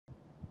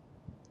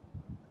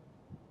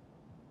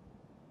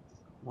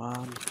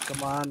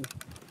Come on.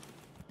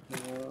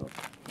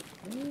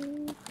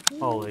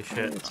 Holy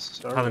shit.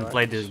 It's Haven't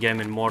played this game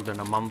in more than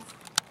a month.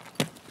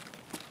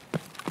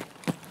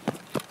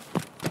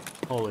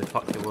 Holy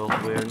fuck, it will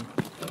weird.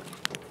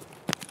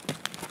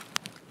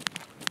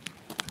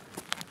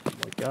 Oh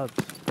my god.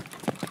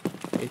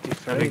 80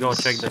 frames. Let me go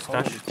check the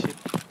stash. Holy shit.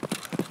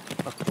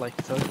 Up like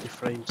 30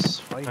 frames.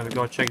 Finally. Let me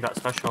go check that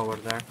stash over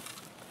there.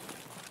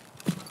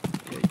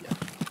 Yeah.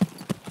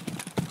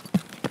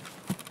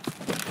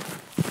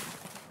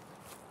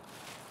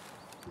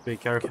 Be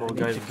careful, Okay,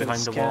 guys,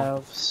 behind the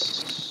wall.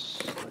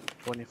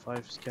 Like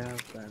 25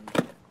 scav and...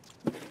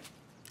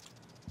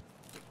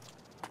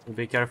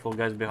 Be careful,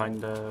 guys,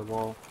 behind the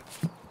wall.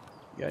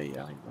 Yeah, I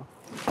know.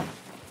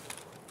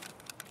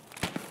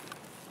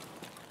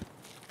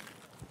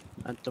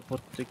 And to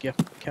put the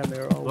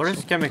camera also. Where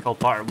is chemical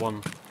part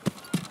 1?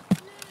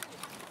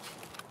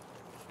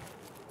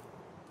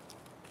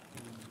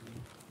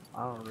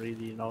 I don't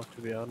really know,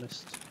 to be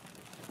honest.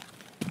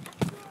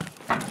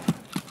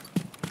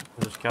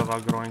 There's cava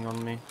growing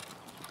on me.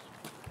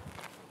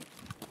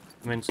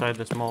 I'm inside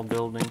the small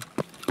building.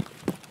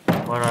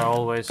 Where I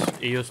always...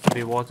 It used to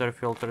be water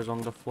filters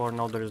on the floor,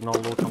 now there is no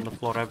loot on the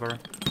floor ever.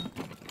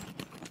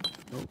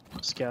 No,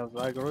 scav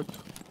aggroed.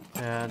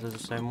 Yeah, there's the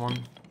same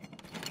one.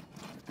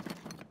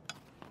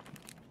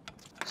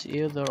 It's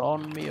either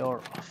on me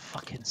or a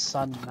fucking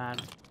sun, man.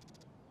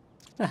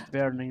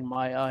 Burning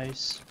my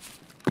eyes.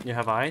 You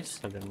have eyes?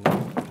 I didn't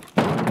know.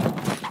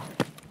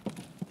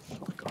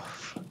 Fuck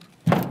off.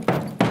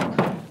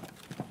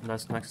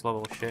 That's next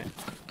level shit.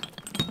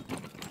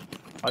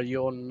 Are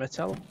you on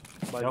metal?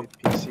 By Yep.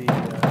 the PC?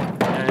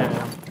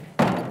 Yeah.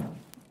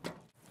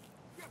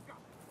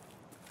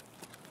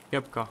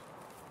 Yepka.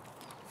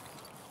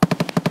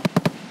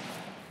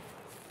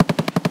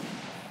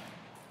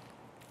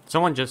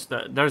 Someone just...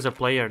 there's a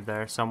player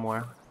there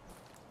somewhere.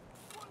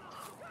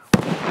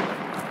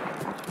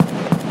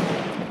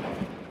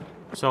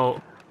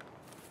 So,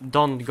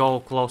 don't go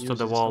close to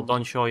the wall,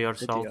 don't show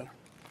yourself.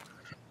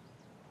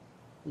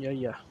 Video.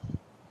 Yeah.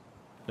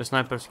 The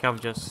sniper scav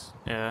just...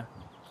 yeah.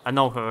 I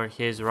know where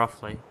he is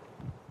roughly.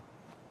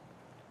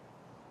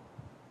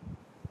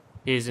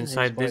 He's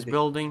inside this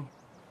building.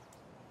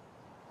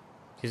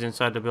 He's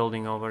inside the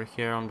building over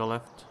here on the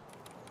left.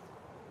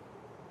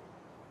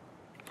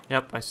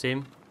 Yep, I see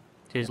him.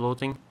 He's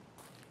looting.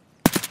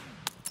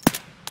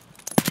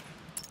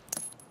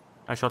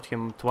 I shot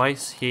him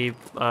twice. He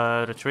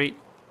retreat.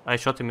 I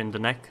shot him in the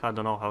neck. I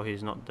don't know how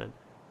he's not dead.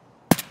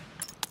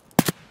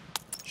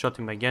 Shot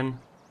him again.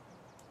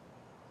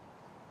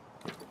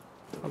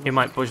 He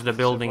might push the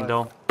building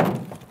though.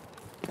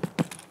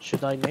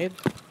 Should I nade?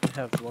 I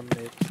have one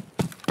nade.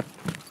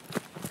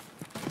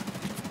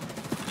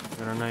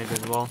 Grenade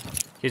as well.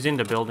 He's in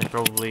the building,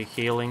 probably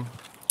healing.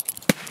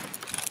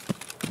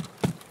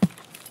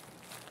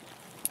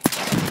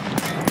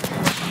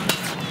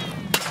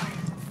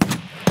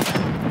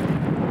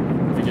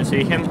 Did you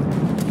see him?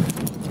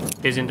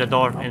 He's in the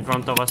door in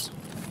front of us.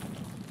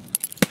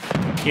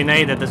 He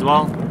naded as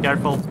well.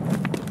 Careful.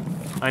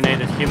 I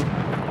naded him.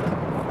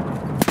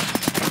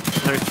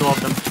 There's 2 of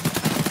them.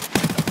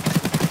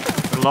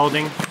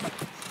 Reloading.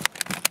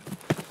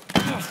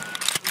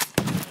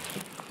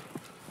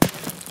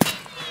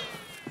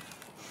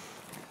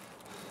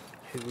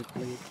 He would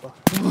bleed, but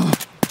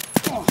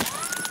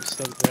he's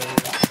still there.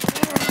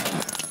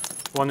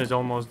 One is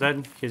almost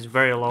dead. He's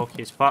very low.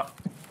 He's fucked.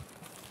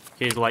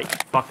 He's like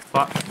fucked.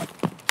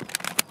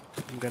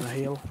 I'm gonna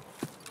heal.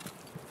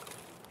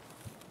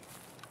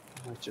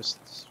 I just...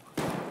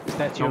 Is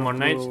that No your more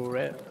nades? blue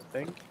red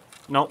thing?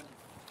 No.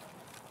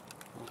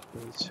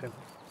 Oh, it's him.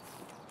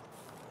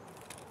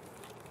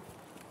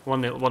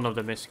 One of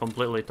them is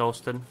completely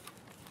toasted.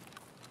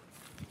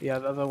 Yeah,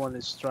 the other one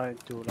is trying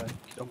to like...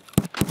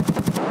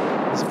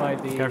 It's by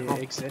the Careful.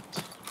 exit.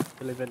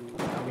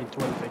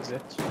 12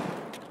 exit.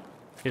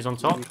 He's on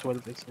top. Maybe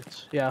 12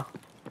 exit. Yeah.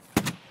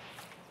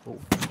 Oh,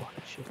 fuck,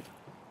 shit.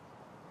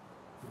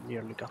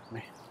 Nearly got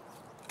me.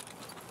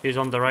 He's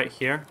on the right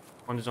here.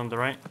 One is on the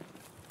right.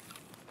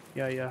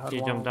 Yeah. He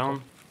jumped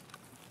down.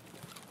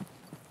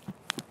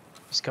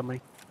 He's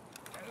coming.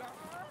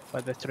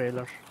 By the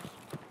trailer.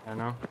 I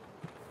know.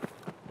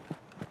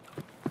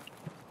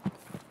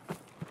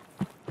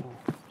 Oh,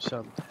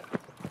 sun.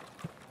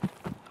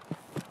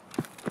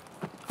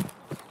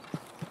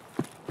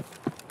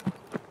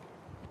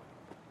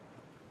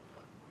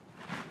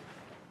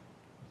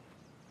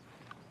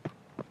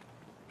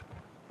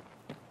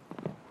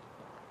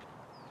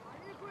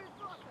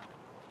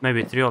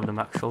 Maybe 3 of them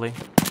actually.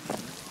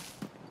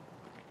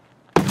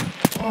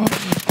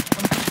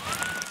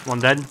 One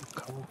dead.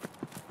 Cool.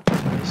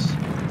 Nice.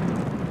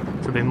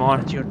 Should be more.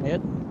 At your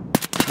head?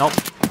 Nope.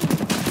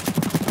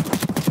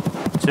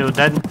 2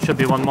 dead. Should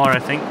be 1 more, I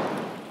think.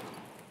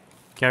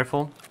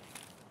 Careful.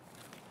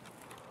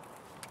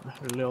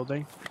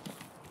 Reloading.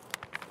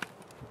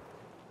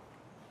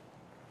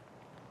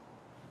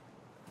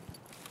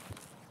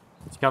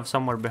 Scav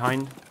somewhere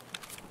behind.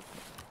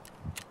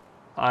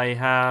 I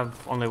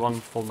have only 1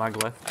 full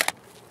mag left.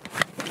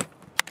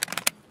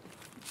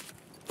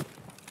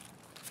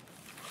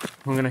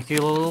 I'm gonna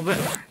heal a little bit.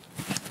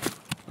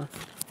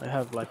 I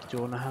have like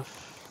 2.5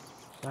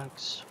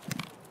 bags.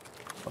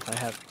 But I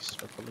have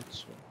extra bullets,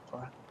 so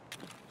fine.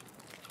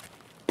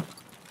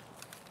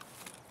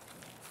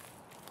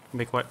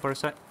 Be quiet for a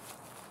sec.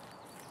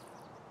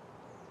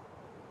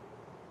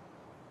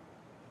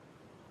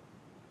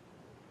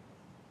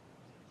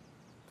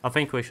 I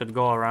think we should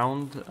go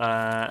around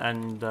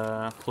and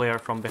clear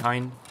from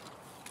behind.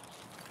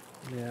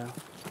 Yeah.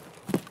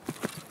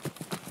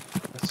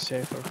 That's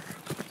safer.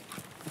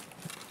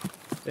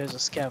 There's a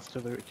scav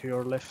to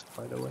your left,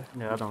 by the way.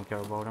 Yeah, I don't care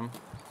about him.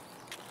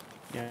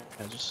 Yeah,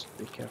 just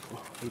be careful.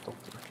 We don't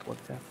record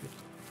that.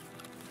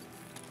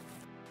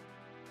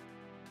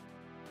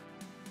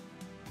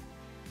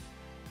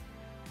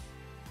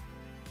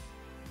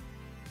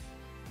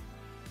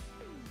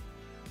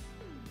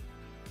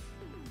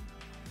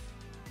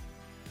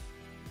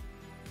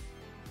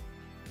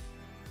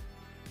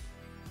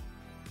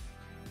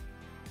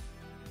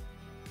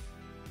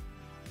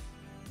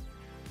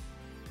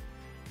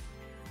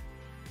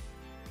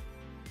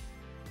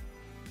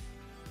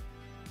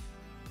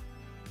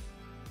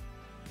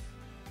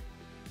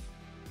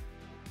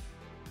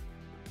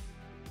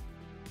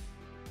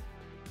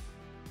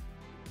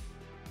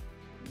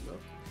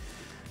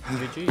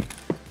 GG.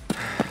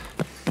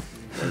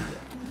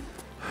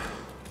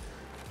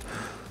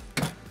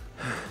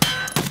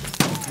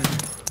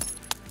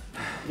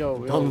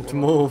 Yo, Don't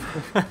move.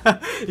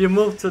 You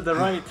moved to the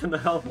right and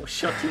I almost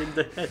shot you in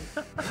the head.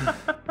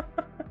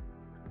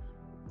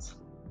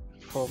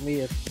 For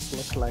me, it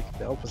looked like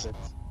the opposite.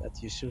 That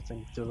you're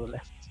shooting to the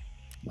left.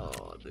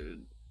 Oh,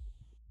 dude.